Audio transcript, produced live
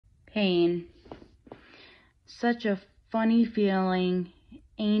pain. Such a funny feeling,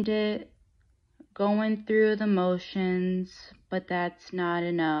 ain't it? Going through the motions, but that's not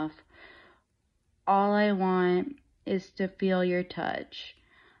enough. All I want is to feel your touch.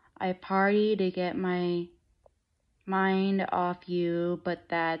 I party to get my mind off you, but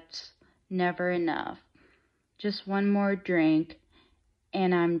that's never enough. Just one more drink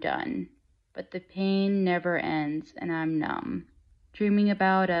and I'm done. But the pain never ends and I'm numb. Dreaming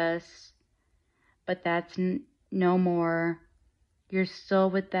about us, but that's no more. You're still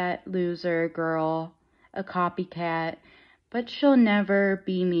with that loser girl, a copycat, but she'll never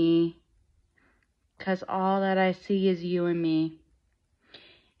be me. 'Cause all that I see is you and me.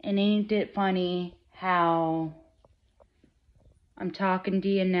 And ain't it funny how I'm talking to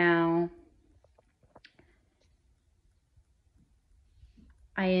you now.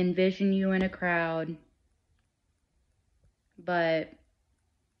 I envision you in a crowd, but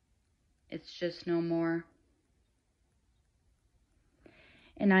it's just no more.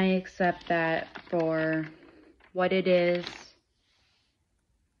 And I accept that for what it is,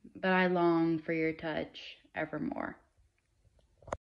 but I long for your touch evermore.